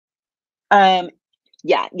Um,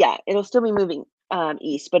 yeah, it'll still be moving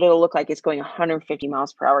east, but it'll look like it's going 150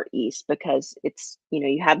 miles per hour east because it's,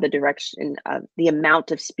 you have the direction of the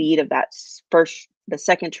amount of speed of the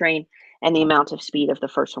second train and the amount of speed of the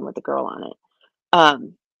first one with the girl on it.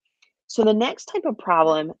 Um, so the next type of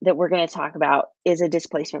problem that we're going to talk about is a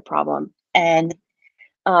displacement problem. And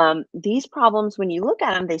these problems, when you look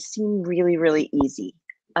at them, they seem really, really easy.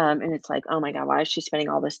 And it's like, oh my God, why is she spending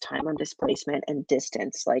all this time on displacement and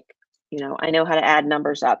distance? Like, I know how to add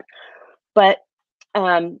numbers up. But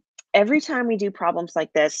um, every time we do problems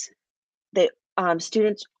like this, they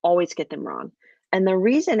students always get them wrong. And the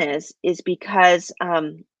reason is because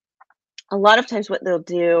a lot of times what they'll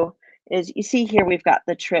do is, you see here we've got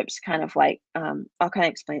the trips kind of like, I'll kind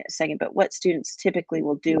of explain it in a second, but what students typically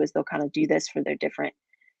will do is they'll kind of do this for their different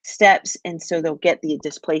steps, and so they'll get the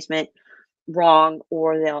displacement wrong,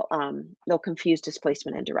 or they'll confuse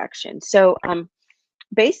displacement and direction. So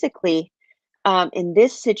basically, in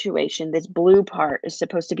this situation, this blue part is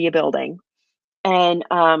supposed to be a building, and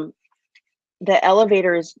the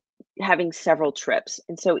elevator is having several trips,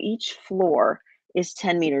 and so each floor is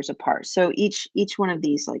 10 meters apart. So each one of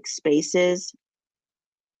these like spaces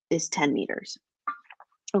is 10 meters.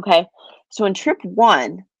 Okay. So in trip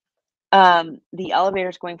one, the elevator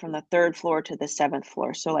is going from the third floor to the seventh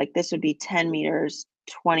floor. So like this would be 10 meters,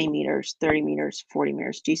 20 meters, 30 meters, 40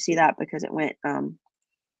 meters. Do you see that? Because it went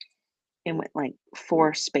like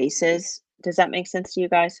four spaces. Does that make sense to you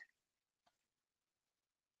guys?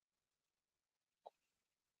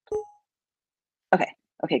 Okay.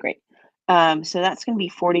 Okay, great. So that's going to be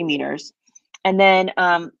 40 meters. And then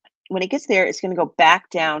when it gets there, it's going to go back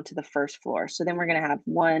down to the first floor. So then we're going to have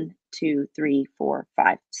 1, 2, 3, 4,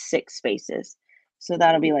 5, 6 spaces. So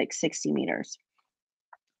that'll be like 60 meters.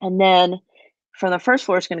 And then from the first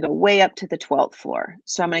floor, it's going to go way up to the 12th floor.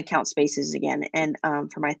 So I'm going to count spaces again. And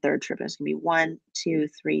for my third trip, it's going to be 1, 2,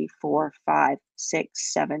 3, 4, 5,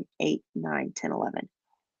 6, 7, 8, 9, 10, 11.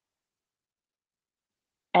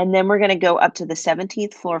 And then we're going to go up to the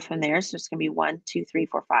 17th floor from there. So it's going to be 1, 2, 3,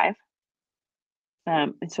 4, 5.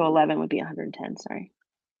 And so 11 would be 110, sorry,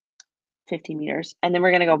 50 meters. And then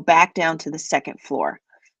we're going to go back down to the second floor.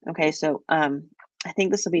 Okay, so I think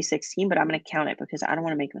this will be 16, but I'm going to count it because I don't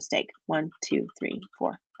want to make a mistake. 1, 2, 3,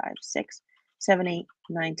 4, 5, 6, 7, 8,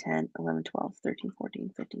 9, 10, 11, 12, 13,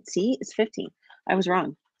 14, 15. See, it's 15. I was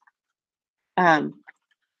wrong.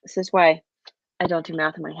 This is why I don't do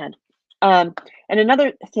math in my head. And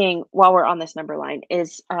another thing while we're on this number line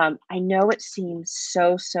is, I know it seems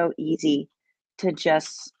so easy to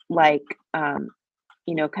just like, kind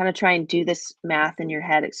of try and do this math in your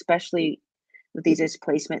head, especially with these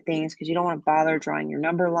displacement things, because you don't want to bother drawing your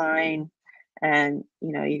number line, and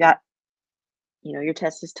you got, your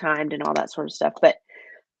test is timed and all that sort of stuff. But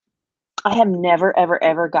I have never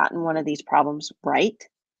ever gotten one of these problems right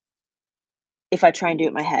if I try and do it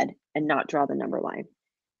in my head and not draw the number line.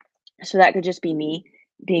 So that could just be me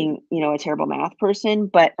being, a terrible math person.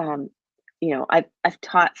 But I've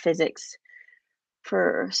taught physics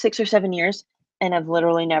for 6 or 7 years, and I've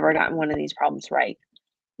literally never gotten one of these problems right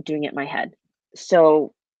doing it in my head.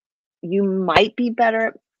 So you might be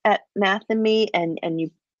better at math than me, and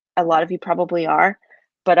a lot of you probably are,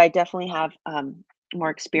 but I definitely have more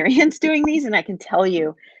experience doing these, and I can tell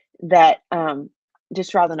you that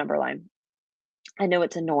just draw the number line. I know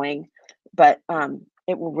it's annoying, but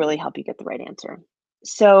it will really help you get the right answer.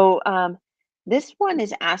 So this one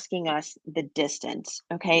is asking us the distance.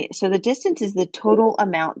 Okay, so the distance is the total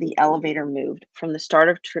amount the elevator moved from the start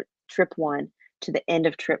of trip one to the end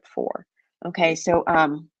of trip four. Okay, so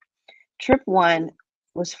trip one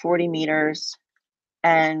was 40 meters,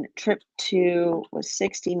 and trip two was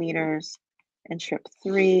 60 meters, and trip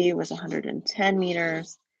three was 110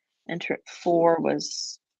 meters, and trip four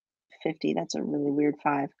was 50. That's a really weird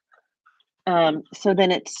five. So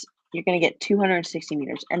then you're going to get 260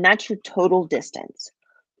 meters, and that's your total distance.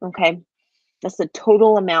 Okay, that's the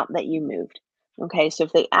total amount that you moved. Okay, so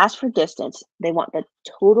if they ask for distance, they want the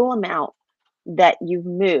total amount that you've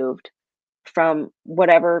moved from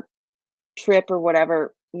whatever trip or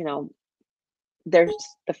whatever, there's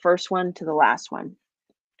the first one to the last one.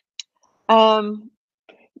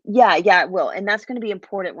 Yeah, it will. And that's going to be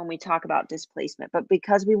important when we talk about displacement. But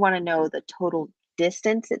because we want to know the total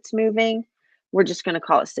distance it's moving, we're just going to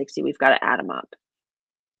call it 60. We've got to add them up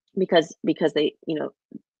because they,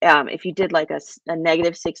 if you did like a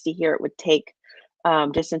negative 60 here, it would take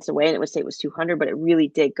distance away, and it would say it was 200, but it really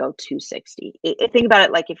did go 260. Think about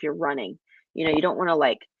it like if you're running, you don't want to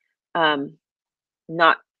like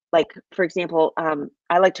not like, for example,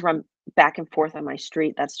 I like to run back and forth on my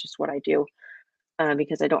street. That's just what I do.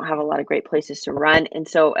 because I don't have a lot of great places to run. And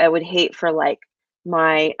so I would hate for like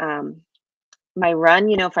my my run,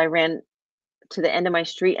 if I ran to the end of my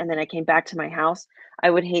street and then I came back to my house, I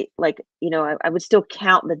would hate like, I would still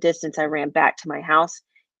count the distance I ran back to my house,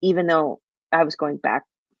 even though I was going back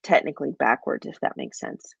technically backwards, if that makes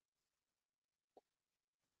sense.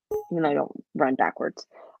 Even though I don't run backwards.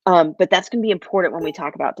 But that's going to be important when we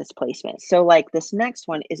talk about displacement. So, like this next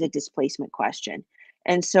one is a displacement question.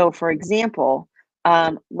 And so, for example,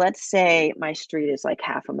 let's say my street is like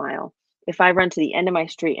half a mile. If I run to the end of my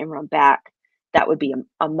street and run back, that would be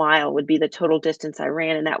a mile, would be the total distance I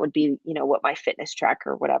ran. And that would be, what my fitness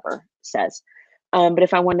tracker or whatever says. But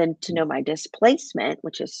if I wanted to know my displacement,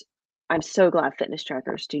 which is, I'm so glad fitness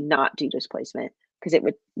trackers do not do displacement because it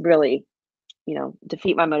would really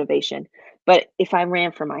defeat my motivation. But if I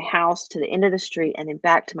ran from my house to the end of the street and then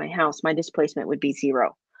back to my house, my displacement would be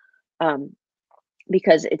 0. Um,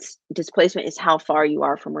 because it's displacement is how far you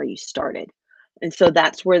are from where you started. And so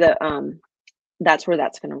that's where that's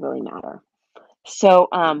going to really matter. So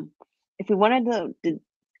if we wanted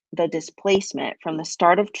the displacement from the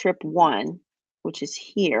start of trip 1, which is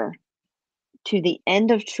here, to the end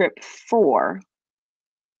of trip 4,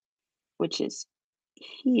 which is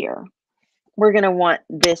here, we're going to want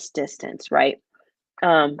this distance, right?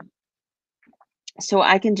 So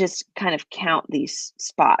I can just kind of count these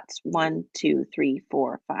spots: 1, 2, 3,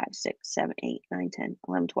 4, 5, 6, 7, 8, 9, 10,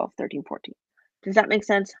 11, 12, 13, 14. Does that make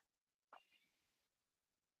sense?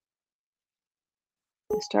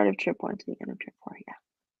 The start of trip 1 to the end of trip 4, yeah.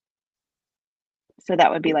 So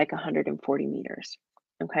that would be like 140 meters.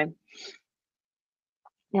 Okay.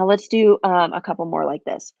 Now let's do a couple more like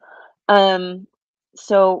this.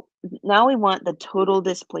 So now we want the total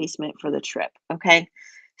displacement for the trip. Okay.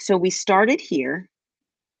 So we started here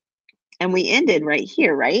and we ended right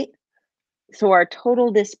here, right? So our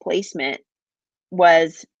total displacement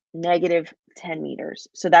was negative 10 meters.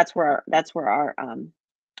 So that's where our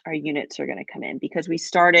units are going to come in, because we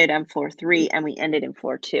started on floor 3 and we ended in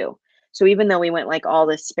floor 2. So even though we went like all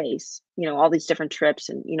this space, all these different trips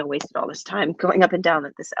and wasted all this time going up and down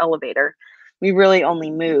at this elevator, we really only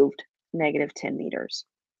moved negative 10 meters.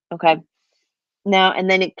 Okay. Now, and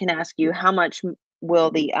then it can ask you how much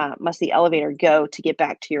will the must the elevator go to get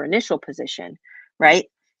back to your initial position, right?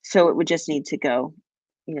 So it would just need to go,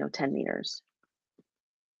 10 meters.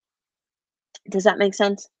 Does that make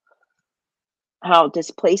sense? How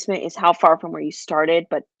displacement is how far from where you started,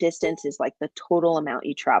 but distance is like the total amount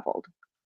you traveled.